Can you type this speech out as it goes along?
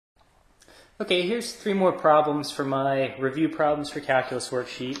Okay, here's 3 more problems for my review problems for calculus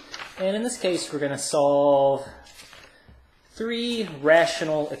worksheet. And in this case, we're going to solve 3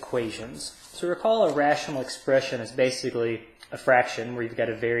 rational equations. So recall a rational expression is basically a fraction where you've got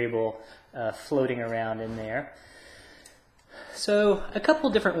a variable floating around in there. So a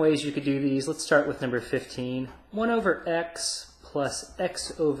couple different ways you could do these. Let's start with number 15. 1 over x plus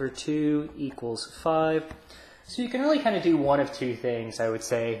x over 2 equals 5. So you can really kind of do one of 2 things, I would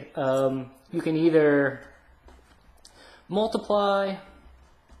say. You can either multiply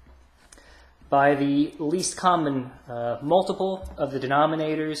by the least common multiple of the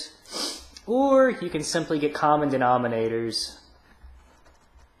denominators, or you can simply get common denominators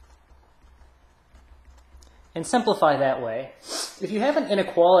and simplify that way. If you have an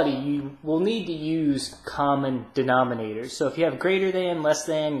inequality, you will need to use common denominators. So if you have greater than, less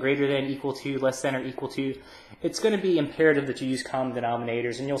than, greater than, equal to, less than, or equal to, it's going to be imperative that you use common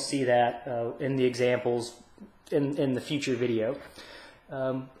denominators, and you'll see that in the examples in the future video.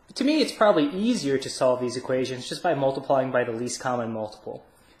 To me, it's probably easier to solve these equations just by multiplying by the least common multiple.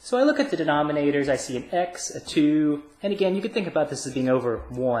 So I look at the denominators, I see an x, a 2, and again, you could think about this as being over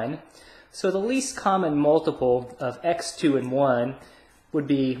 1. So the least common multiple of x, 2, and 1 would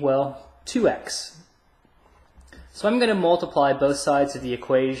be, well, 2x. So I'm going to multiply both sides of the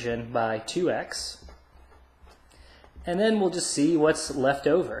equation by 2x. And then we'll just see what's left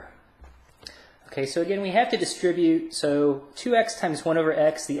over. Okay, so again, we have to distribute. So 2x times 1 over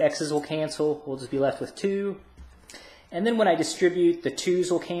x, the x's will cancel. We'll just be left with 2. And then when I distribute, the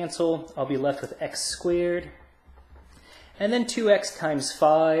 2's will cancel. I'll be left with x squared. And then 2x times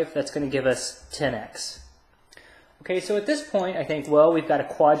 5, that's going to give us 10x. Okay, so at this point, I think, well, we've got a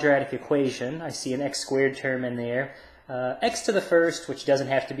quadratic equation. I see an x squared term in there. X to the first, which doesn't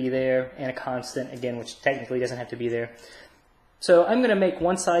have to be there, and a constant, again, which technically doesn't have to be there. So I'm going to make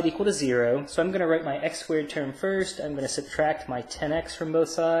one side equal to 0. So I'm going to write my x squared term first. I'm going to subtract my 10x from both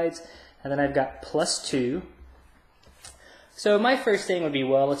sides. And then I've got plus 2. So my first thing would be,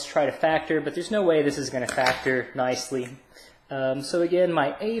 well, let's try to factor, but there's no way this is going to factor nicely. So again,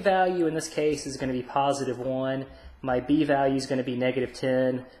 my a value in this case is going to be positive 1. My b value is going to be negative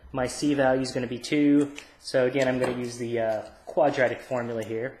 10. My c value is going to be 2. So again, I'm going to use the quadratic formula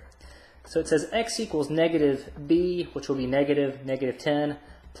here. So it says x equals negative b, which will be negative 10,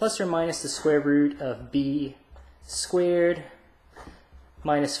 plus or minus the square root of b squared,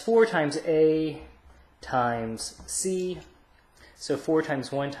 minus 4 times a times c. So 4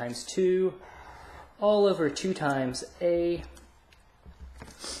 times 1 times 2, all over 2 times a.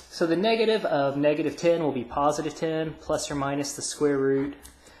 So the negative of negative 10 will be positive 10, plus or minus the square root.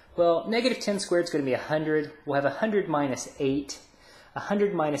 Well, negative 10 squared is going to be 100. We'll have 100 minus 8.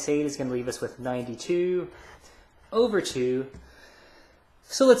 100 minus 8 is going to leave us with 92 over 2.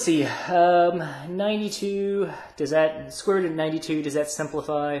 So let's see, 92, square root of 92, does that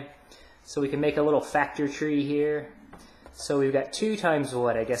simplify? So we can make a little factor tree here. So we've got 2 times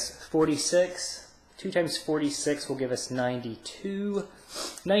what, I guess 46. 2 times 46 will give us 92.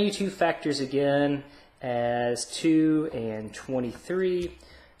 92 factors again as 2 and 23.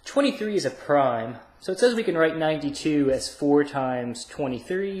 23 is a prime. So it says we can write 92 as 4 times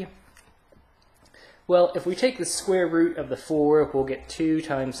 23. Well, if we take the square root of the 4, we'll get 2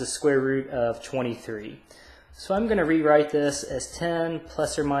 times the square root of 23. So I'm going to rewrite this as 10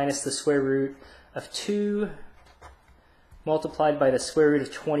 plus or minus the square root of 2 multiplied by the square root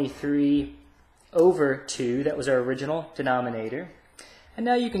of 23 over 2. That was our original denominator. And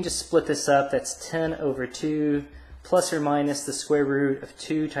now you can just split this up. That's 10 over 2 plus or minus the square root of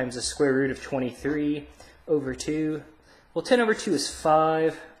 2 times the square root of 23 over 2. Well, 10 over 2 is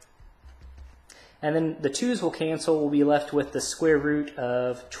 5. And then the 2's will cancel. We'll be left with the square root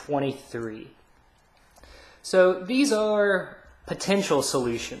of 23. So these are potential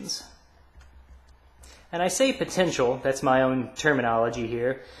solutions. And I say potential, that's my own terminology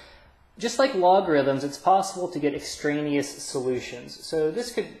here. Just like logarithms, it's possible to get extraneous solutions. So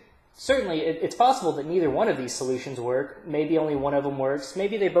this could, certainly, it's possible that neither one of these solutions work. Maybe only one of them works.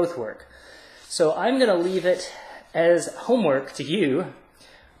 Maybe they both work. So I'm going to leave it as homework to you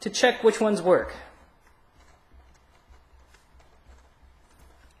to check which ones work.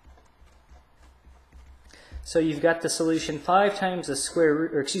 So you've got the solution 5 times the square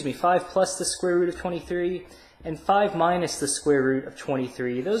root, or excuse me, 5 plus the square root of 23, and 5 minus the square root of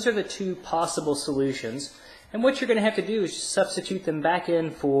 23. Those are the 2 possible solutions. And what you're going to have to do is just substitute them back in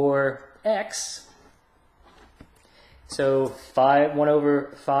for x. So 1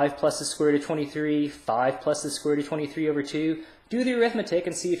 over 5 plus the square root of 23, 5 plus the square root of 23 over 2. Do the arithmetic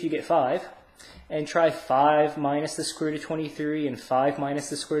and see if you get 5. and try 5 minus the square root of 23 and 5 minus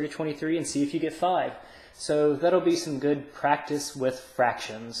the square root of 23 and see if you get 5. So that'll be some good practice with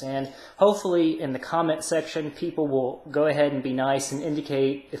fractions. And hopefully in the comment section, people will go ahead and be nice and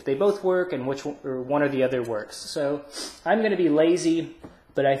indicate if they both work and which one or the other works. So I'm going to be lazy,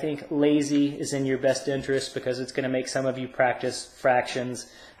 but I think lazy is in your best interest because it's going to make some of you practice fractions,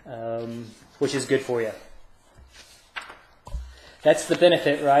 which is good for you. That's the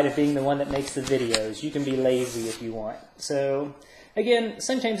benefit, right, of being the one that makes the videos. You can be lazy if you want. So again,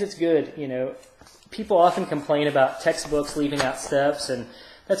 sometimes it's good, you know. People often complain about textbooks leaving out steps, and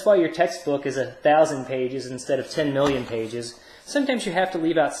that's why your textbook is 1,000 pages instead of 10 million pages. Sometimes you have to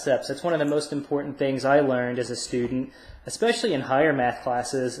leave out steps. That's one of the most important things I learned as a student, especially in higher math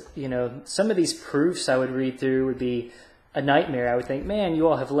classes. You know, some of these proofs I would read through would be a nightmare. I would think, man, you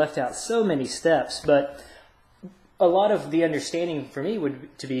all have left out so many steps. But a lot of the understanding for me would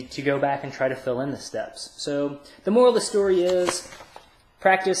be to go back and try to fill in the steps. So the moral of the story is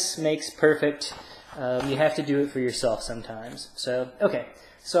practice makes perfect. You have to do it for yourself sometimes. So, okay,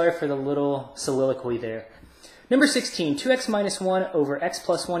 sorry for the little soliloquy there. Number 16, 2x minus 1 over x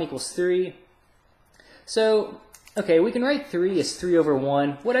plus 1 equals 3. So, okay, we can write 3 as 3 over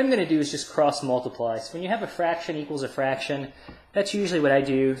 1. What I'm going to do is just cross multiply. So when you have a fraction equals a fraction, that's usually what I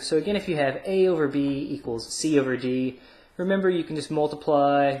do. So again, if you have a over b equals c over d, remember you can just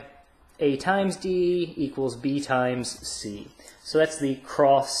multiply a times d equals b times c. So that's the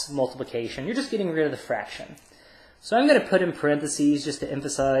cross multiplication. You're just getting rid of the fraction. So I'm going to put in parentheses just to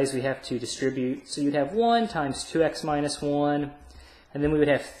emphasize we have to distribute. So you'd have 1 times 2x minus 1, and then we would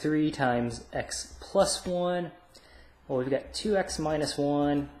have 3 times x plus 1. Well, we've got 2x minus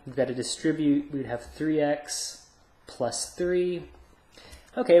 1. We've got to distribute. We would have 3x plus 3.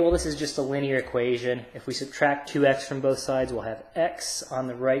 Okay, well, this is just a linear equation. If we subtract 2x from both sides, we'll have x on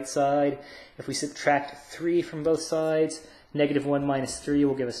the right side. If we subtract 3 from both sides, negative 1 minus 3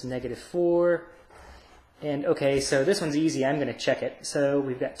 will give us negative 4. And okay, so this one's easy. I'm going to check it. So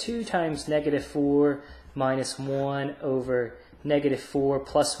we've got 2 times negative 4 minus 1 over negative 4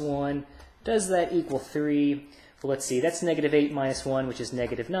 plus 1. Does that equal 3? Well, let's see. That's negative 8 minus 1, which is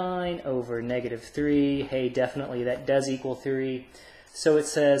negative 9 over negative 3. Hey, definitely that does equal 3. So it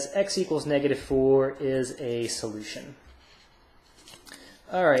says x equals negative 4 is a solution.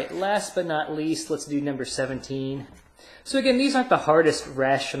 All right, last but not least, let's do number 17. So again, these aren't the hardest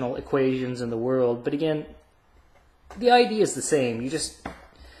rational equations in the world, but again, the idea is the same. You just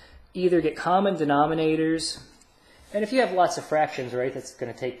either get common denominators, and if you have lots of fractions, right, that's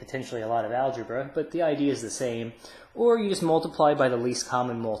going to take potentially a lot of algebra, but the idea is the same, or you just multiply by the least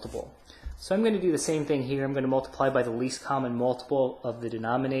common multiple. So I'm going to do the same thing here. I'm going to multiply by the least common multiple of the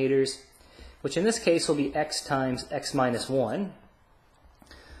denominators, which in this case will be x times x minus 1.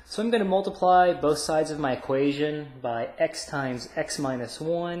 So I'm going to multiply both sides of my equation by x times x minus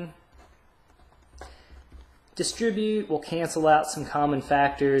 1. Distribute, we'll cancel out some common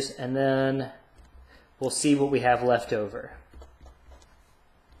factors, and then we'll see what we have left over.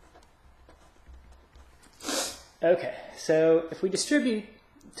 Okay, so if we distribute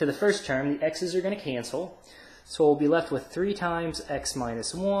to the first term, the x's are going to cancel. So we'll be left with 3 times x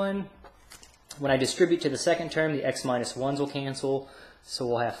minus 1. When I distribute to the second term, the x minus 1s will cancel. So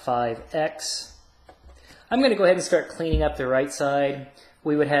we'll have 5x. I'm going to go ahead and start cleaning up the right side.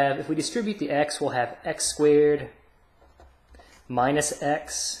 We would have, if we distribute the x, we'll have x squared minus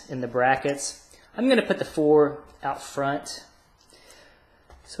x in the brackets. I'm going to put the 4 out front.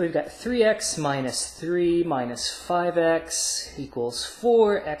 So we've got 3x minus 3 minus 5x equals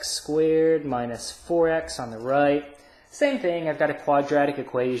 4x squared minus 4x on the right. Same thing, I've got a quadratic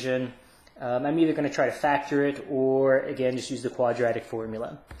equation. I'm either going to try to factor it or, again, just use the quadratic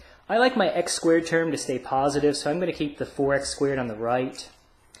formula. I like my x squared term to stay positive, so I'm going to keep the 4x squared on the right.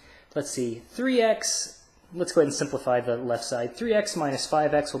 Let's see, 3x, let's go ahead and simplify the left side. 3x minus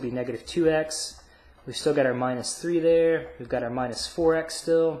 5x will be negative 2x. We've still got our minus 3 there. We've got our minus 4x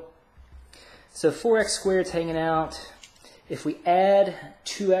still. So 4x squared's hanging out. If we add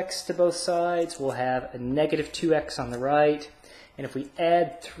 2x to both sides, we'll have a negative 2x on the right. And if we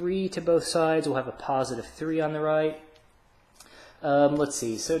add 3 to both sides, we'll have a positive 3 on the right. Let's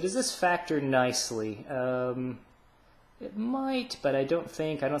see. So does this factor nicely? It might, but I don't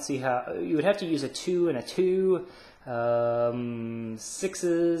see how. You would have to use a 2 and a 2,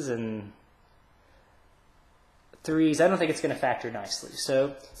 6s and 3s. I don't think it's going to factor nicely.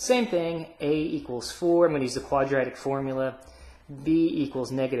 So same thing, a equals 4. I'm going to use the quadratic formula. B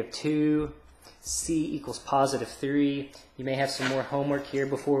equals negative 2. C equals positive 3. You may have some more homework here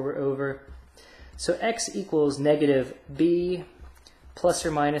before we're over. So x equals negative b plus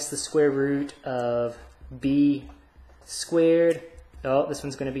or minus the square root of b squared. Oh, this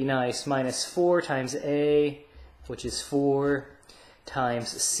one's going to be nice. Minus 4 times a, which is 4, times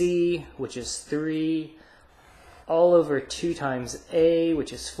c, which is 3, all over 2 times a,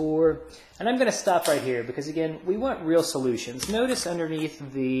 which is 4. And I'm going to stop right here because, again, we want real solutions. Notice underneath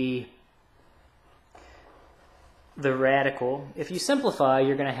the radical, if you simplify,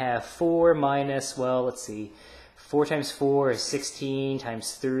 you're going to have 4 minus, well, let's see, 4 times 4 is 16,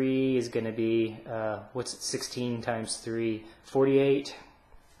 times 3 is going to be, what's 16 times 3? 48.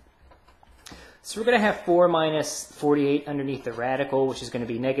 So we're going to have 4 minus 48 underneath the radical, which is going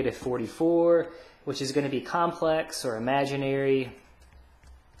to be negative 44, which is going to be complex or imaginary.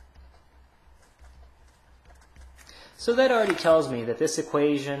 So that already tells me that this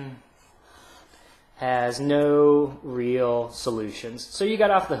equation has no real solutions. So you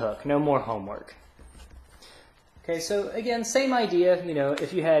got off the hook, no more homework. Okay, so again, same idea, you know,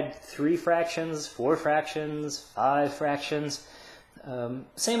 if you had 3 fractions, 4 fractions, 5 fractions,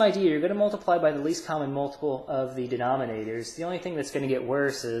 same idea, you're going to multiply by the least common multiple of the denominators. The only thing that's going to get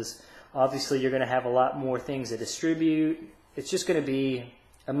worse is, obviously, you're going to have a lot more things to distribute. It's just going to be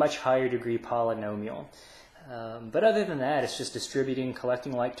a much higher degree polynomial. But other than that, it's just distributing,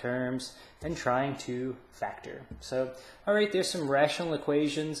 collecting like terms, and trying to factor. So, all right, there's some rational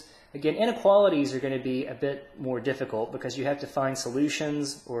equations. Again, inequalities are going to be a bit more difficult because you have to find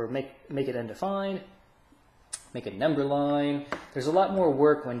solutions or make it undefined, make a number line. There's a lot more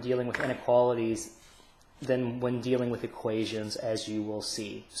work when dealing with inequalities than when dealing with equations, as you will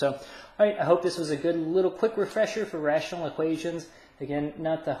see. So, all right, I hope this was a good little quick refresher for rational equations. Again,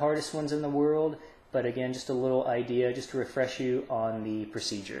 not the hardest ones in the world, but again, just a little idea just to refresh you on the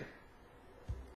procedure.